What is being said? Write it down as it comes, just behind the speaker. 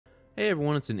Hey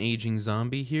everyone, it's an aging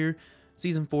zombie here.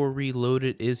 Season 4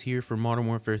 Reloaded is here for Modern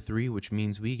Warfare 3, which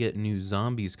means we get new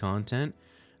zombies content.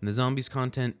 And the zombies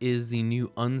content is the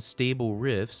new unstable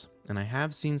rifts. And I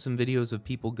have seen some videos of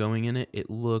people going in it. It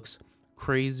looks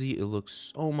crazy. It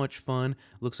looks so much fun.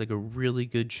 It looks like a really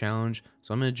good challenge.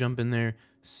 So I'm going to jump in there,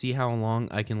 see how long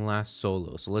I can last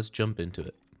solo. So let's jump into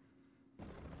it.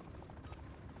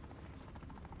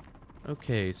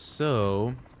 Okay,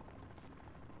 so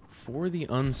for the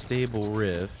unstable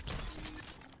rift,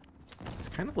 it's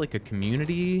kind of like a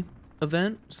community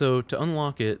event. So to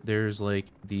unlock it, there's like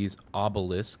these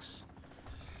obelisks.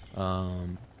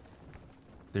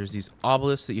 There's these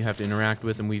obelisks that you have to interact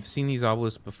with, and we've seen these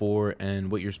obelisks before,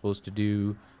 and what you're supposed to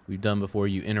do, we've done before.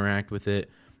 You interact with it.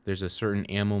 There's a certain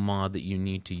ammo mod that you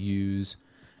need to use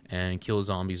and kill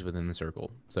zombies within the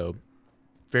circle. So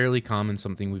fairly common,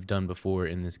 something we've done before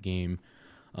in this game.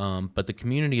 But the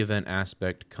community event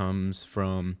aspect comes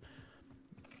from,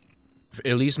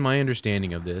 at least my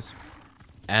understanding of this,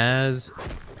 as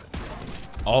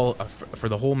all for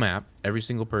the whole map, every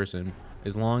single person,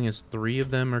 as long as 3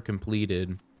 of them are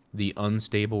completed, the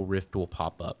unstable rift will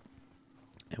pop up.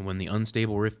 And when the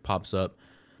unstable rift pops up,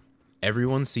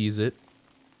 everyone sees it,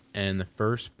 and the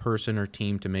first person or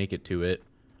team to make it to it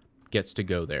gets to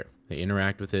go there. They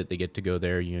interact with it, they get to go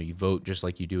there. You know, you vote just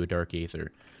like you do a Dark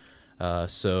Aether.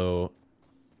 So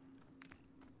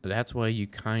that's why you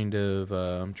kind of,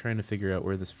 I'm trying to figure out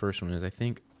where this first one is. I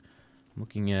think I'm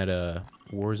looking at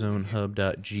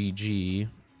warzonehub.gg,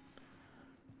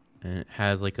 and it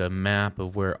has like a map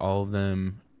of where all of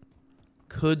them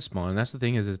could spawn. And that's the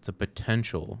thing, is it's a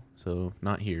potential, so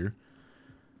not here.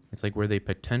 It's like where they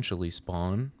potentially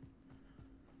spawn.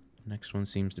 Next one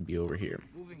seems to be over here.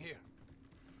 Moving here.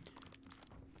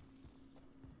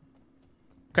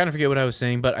 Kind of forget what I was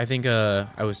saying, but I think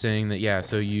I was saying that, yeah,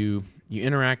 so you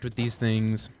interact with these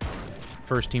things,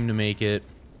 first team to make it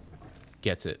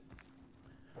gets it.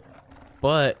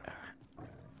 But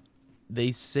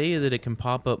they say that it can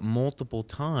pop up multiple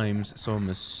times, so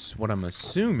what I'm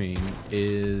assuming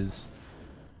is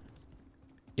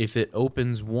if it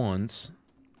opens once,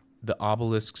 the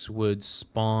obelisks would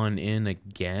spawn in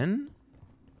again,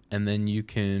 and then you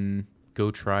can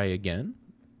go try again.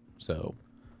 So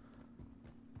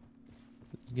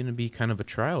it's going to be kind of a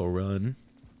trial run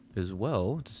as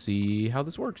well to see how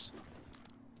this works.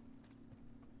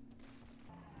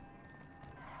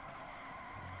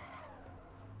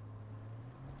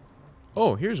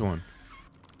 Oh, here's one.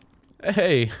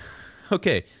 Hey.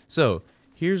 Okay, so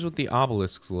here's what the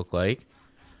obelisks look like.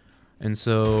 And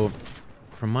so,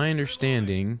 from my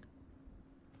understanding,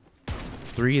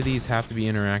 3 of these have to be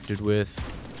interacted with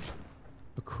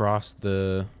across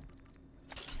the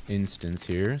instance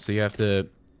here. So you have to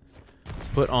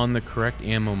put on the correct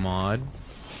ammo mod,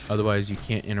 otherwise you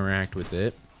can't interact with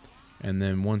it. And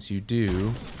then once you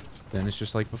do, then it's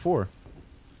just like before.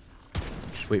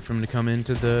 Just wait for him to come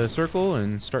into the circle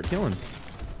and start killing.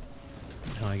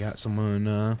 Oh, I got someone,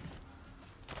 oh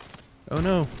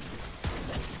no.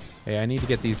 Hey, I need to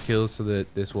get these kills so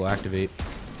that this will activate.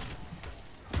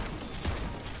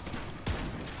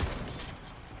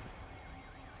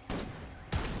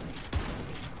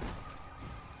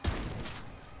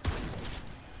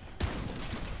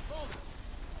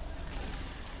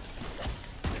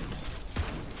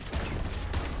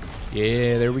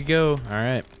 Yeah, there we go.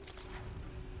 Alright.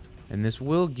 And this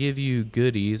will give you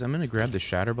goodies. I'm going to grab the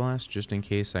Shatter Blast just in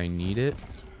case I need it.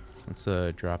 Let's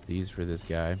drop these for this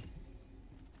guy.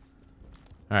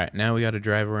 Alright, now we got to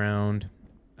drive around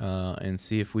and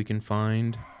see if we can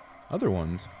find other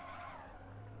ones.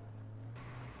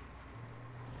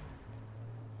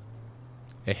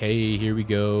 Hey, here we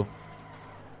go.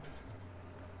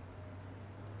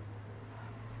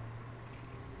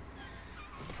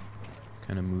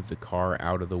 Kind of move the car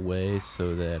out of the way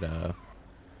so that I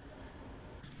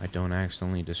don't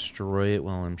accidentally destroy it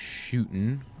while I'm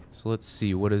shooting. So let's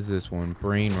see, what is this one?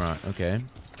 Brain rot. Okay.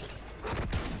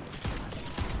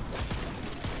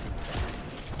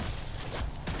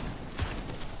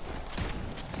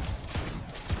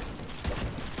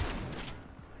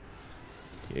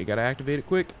 Okay, gotta activate it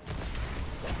quick.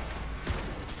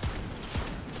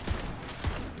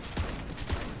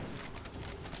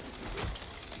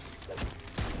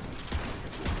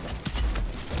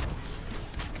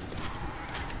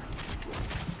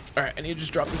 Alright, I need to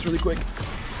just drop this really quick.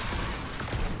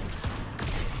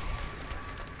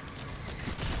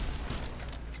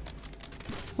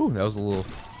 Ooh, that was a little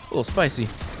spicy.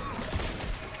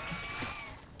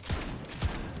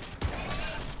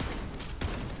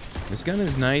 This gun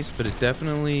is nice, but it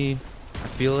definitely, I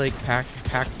feel like pack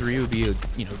 3 would be,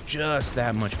 you know, just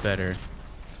that much better.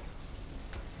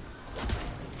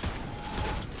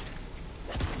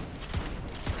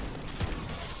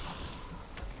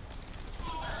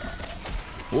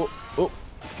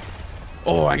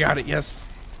 Oh, I got it. Yes.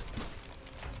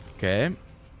 Okay.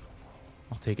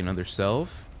 I'll take another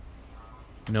self.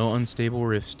 No unstable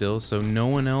rift still, so no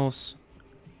one else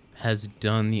has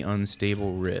done the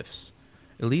unstable rifts.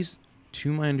 At least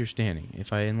to my understanding.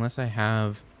 Unless I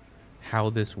have how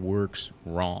this works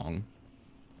wrong.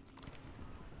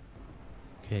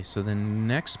 Okay, so the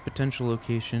next potential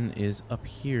location is up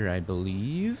here, I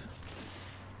believe.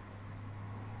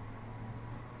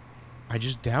 I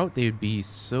just doubt they would be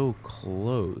so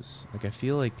close. Like, I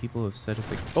feel like people have said it's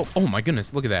like... Oh my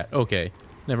goodness, look at that. Okay,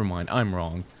 never mind, I'm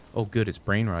wrong. Oh, good, it's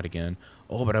brain rot again.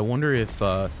 Oh, but I wonder if,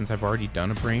 since I've already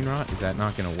done a brain rot, is that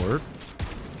not going to work?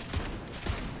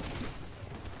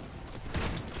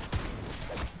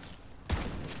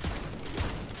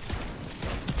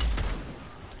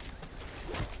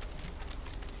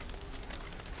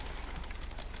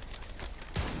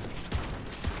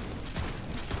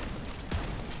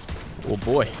 Oh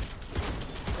boy.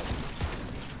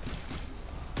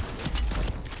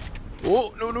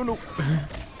 Oh, no, no, no.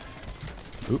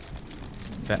 Oop.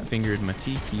 Fat-fingered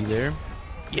Matiki there.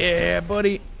 Yeah,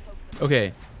 buddy.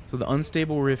 Okay, so the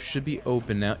unstable rift should be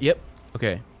open now. Yep,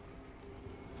 okay.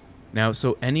 Now,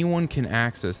 so anyone can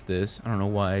access this. I don't know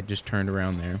why I just turned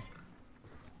around there.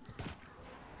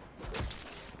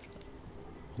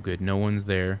 Oh, good, no one's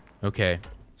there. Okay,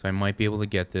 so I might be able to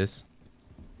get this.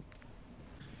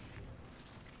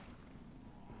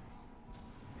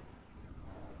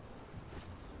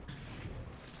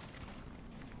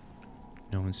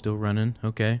 No one's still running.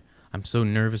 Okay. I'm so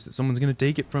nervous that someone's going to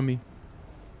take it from me.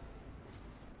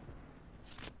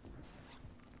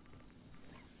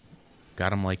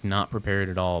 God, I'm like not prepared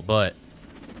at all, but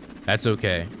that's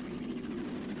okay.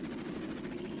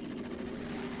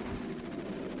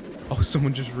 Oh,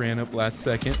 someone just ran up last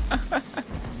second.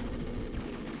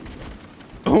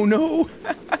 Oh no.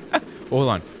 Hold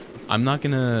on. I'm not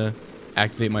going to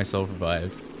activate my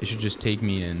self-revive. It should just take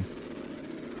me in.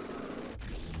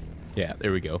 Yeah,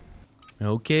 there we go.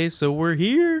 Okay, so we're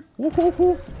here.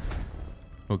 Woo-hoo-hoo.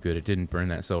 Oh, good. It didn't burn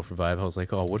that self-revive. I was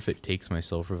like, oh, what if it takes my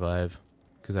self-revive?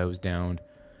 Because I was downed.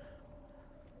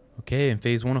 Okay, in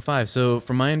phase 1 of 5. So,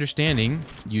 from my understanding,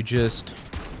 you just...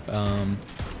 I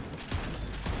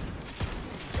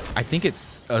think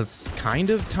it's kind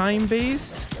of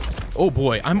time-based. Oh,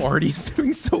 boy. I'm already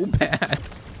doing so bad.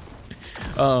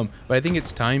 But I think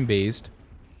it's time-based.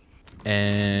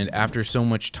 And after so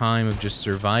much time of just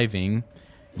surviving,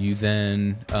 you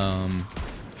then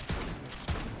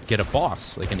get a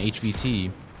boss, like an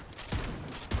HVT.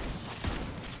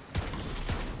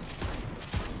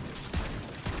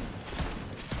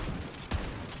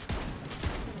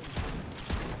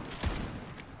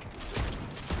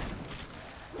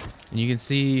 And you can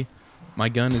see my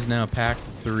gun is now pack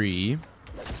 3.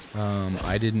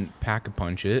 I didn't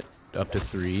pack-a-punch it up to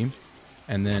 3.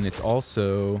 And then it's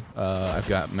also, I've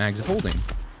got mags of holding.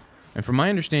 And from my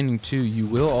understanding too, you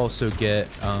will also get,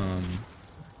 golden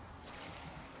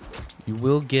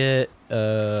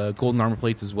armor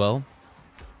plates as well.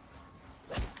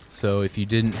 So if you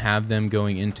didn't have them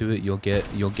going into it, you'll get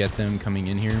them coming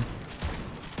in here.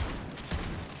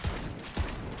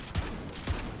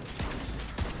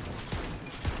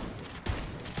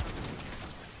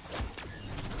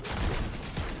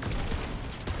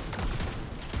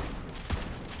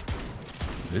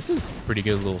 This is a pretty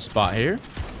good little spot here.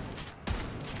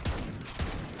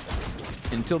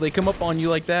 Until they come up on you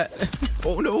like that.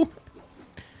 Oh no!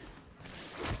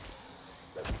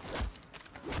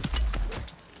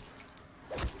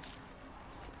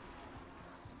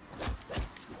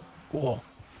 Whoa.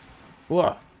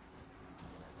 Whoa.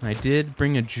 I did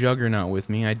bring a juggernaut with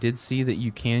me. I did see that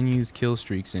you can use kill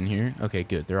streaks in here. Okay,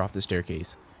 good. They're off the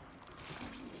staircase.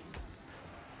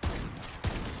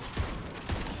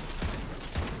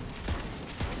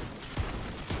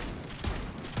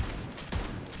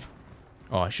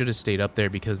 Oh, I should have stayed up there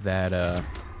because that,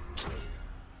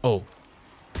 Oh,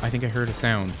 I think I heard a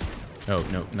sound. Oh,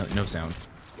 no sound.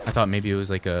 I thought maybe it was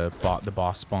like the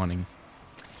boss spawning.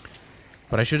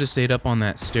 But I should have stayed up on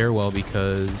that stairwell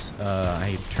because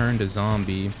I turned a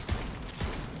zombie.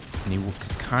 And he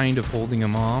was kind of holding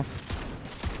him off.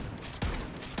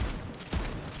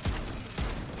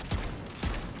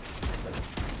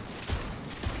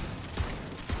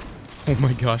 Oh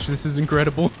my gosh, this is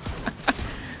incredible.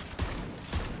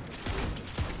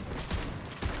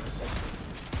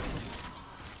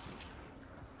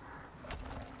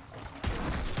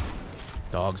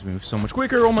 Dogs move so much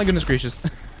quicker. Oh my goodness gracious.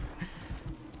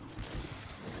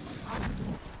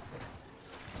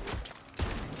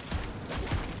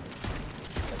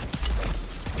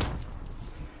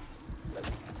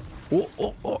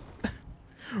 Oh.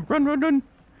 Run.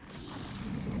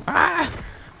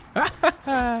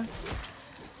 Ah.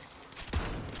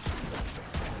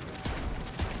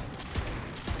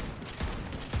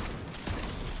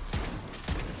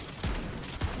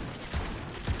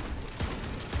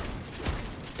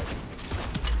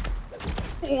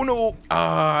 Oh no!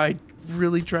 I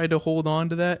really tried to hold on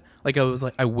to that. Like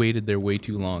I waited there way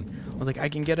too long. I was like, I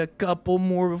can get a couple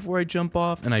more before I jump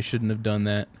off, and I shouldn't have done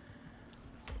that.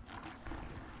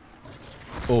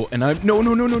 Oh, and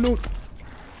no.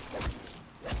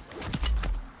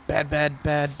 Bad.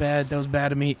 That was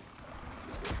bad of me.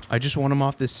 I just want him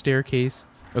off this staircase.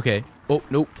 Okay. Oh,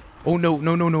 nope. Oh,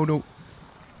 no.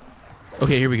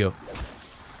 Okay, here we go.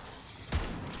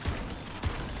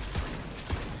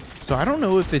 So I don't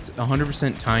know if it's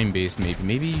 100% time-based, maybe.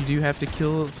 Maybe you do have to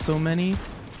kill so many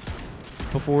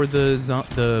before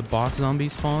the boss zombie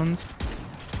spawns.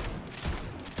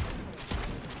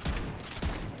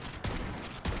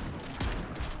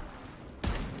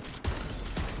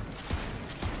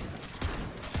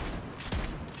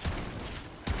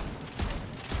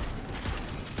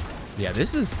 Yeah,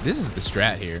 this is the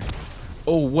strat here.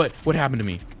 Oh, what happened to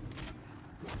me?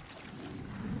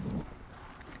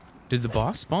 Did the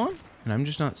boss spawn? And I'm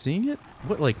just not seeing it?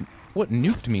 What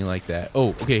nuked me like that? Oh,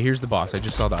 okay, here's the boss. I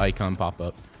just saw the icon pop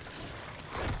up.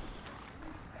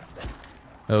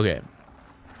 Okay.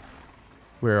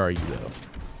 Where are you, though?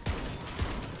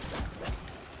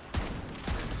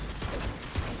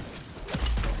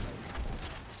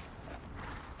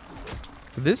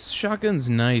 So this shotgun's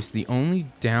nice. The only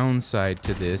downside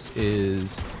to this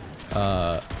is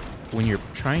when you're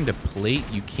trying to plate,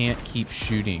 you can't keep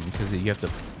shooting because you have to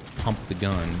pump the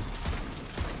gun.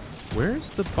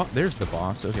 Where's the boss? There's the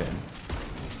boss. Okay.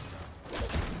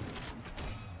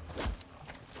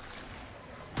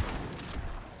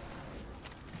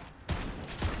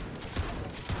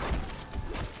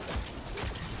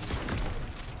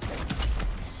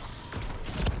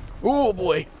 Oh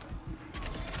boy.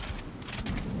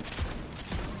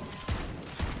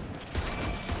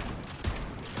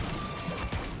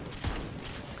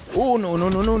 Oh no.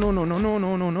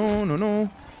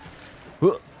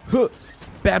 Huh.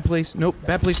 Bad place. Nope.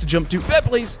 Bad place to jump to. Bad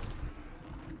place.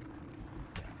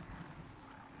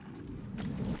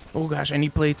 Oh gosh, I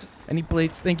need plates.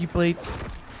 Thank you, plates.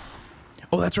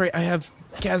 Oh, that's right. I have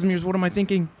Casimir's. What am I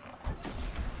thinking?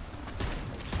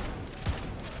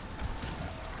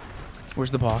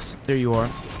 Where's the boss? There you are.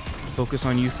 Focus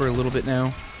on you for a little bit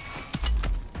now.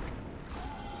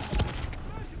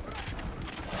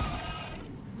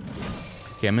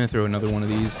 Okay, I'm gonna throw another one of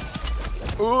these.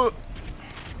 Oh.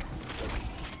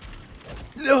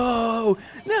 No!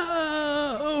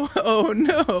 Oh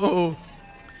no!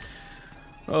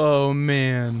 Oh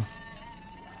man.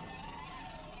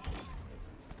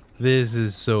 This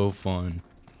is so fun.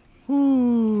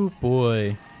 Ooh,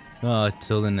 boy. Oh,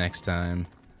 till the next time.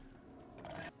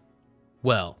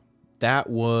 Well, that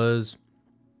was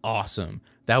awesome.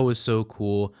 That was so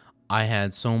cool. I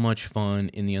had so much fun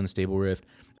in the Unstable Rift.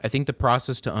 I think the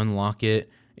process to unlock it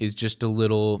is just a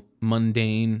little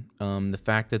mundane. The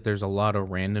fact that there's a lot of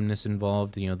randomness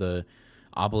involved, you know, the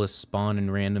obelisks spawn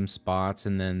in random spots,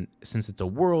 and then since it's a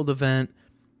world event,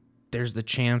 there's the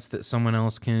chance that someone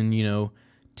else can, you know,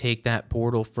 take that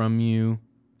portal from you.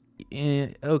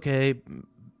 Okay,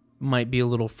 might be a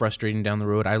little frustrating down the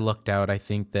road. I lucked out. I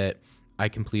think that I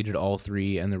completed all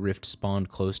 3 and the rift spawned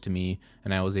close to me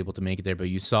and I was able to make it there, but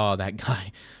you saw that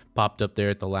guy popped up there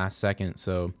at the last second,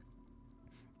 so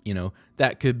you know,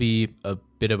 that could be a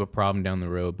bit of a problem down the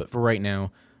road, but for right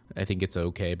now, I think it's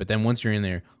okay. But then once you're in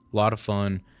there, a lot of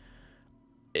fun.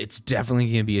 It's definitely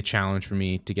going to be a challenge for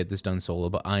me to get this done solo,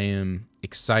 but I am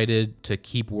excited to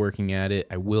keep working at it.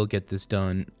 I will get this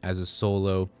done as a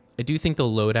solo. I do think the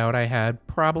loadout I had,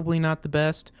 probably not the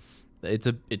best. It's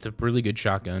a really good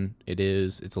shotgun. It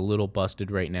is. It's a little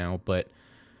busted right now, but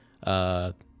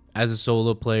as a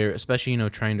solo player, especially, you know,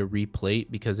 trying to replate,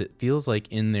 because it feels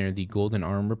like in there the golden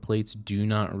armor plates do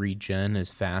not regen as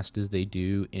fast as they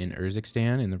do in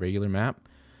Urzikstan in the regular map.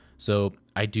 So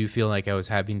I do feel like I was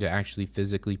having to actually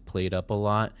physically plate up a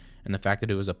lot, and the fact that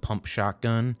it was a pump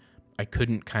shotgun, I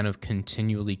couldn't kind of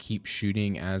continually keep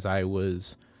shooting as I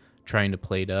was trying to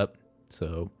plate up.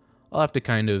 So I'll have to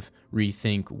kind of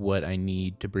rethink what I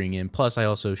need to bring in. Plus, I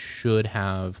also should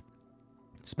have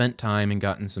spent time and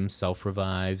gotten some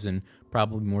self-revives and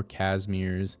probably more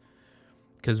Casimirs,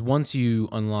 because once you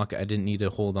unlock, I didn't need to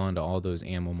hold on to all those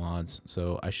ammo mods,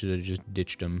 so I should have just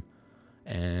ditched them.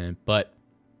 But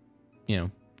you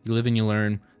know, you live and you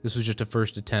learn. This was just a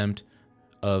first attempt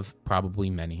of probably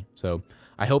many. So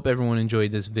I hope everyone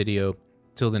enjoyed this video.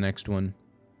 Till the next one,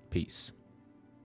 peace.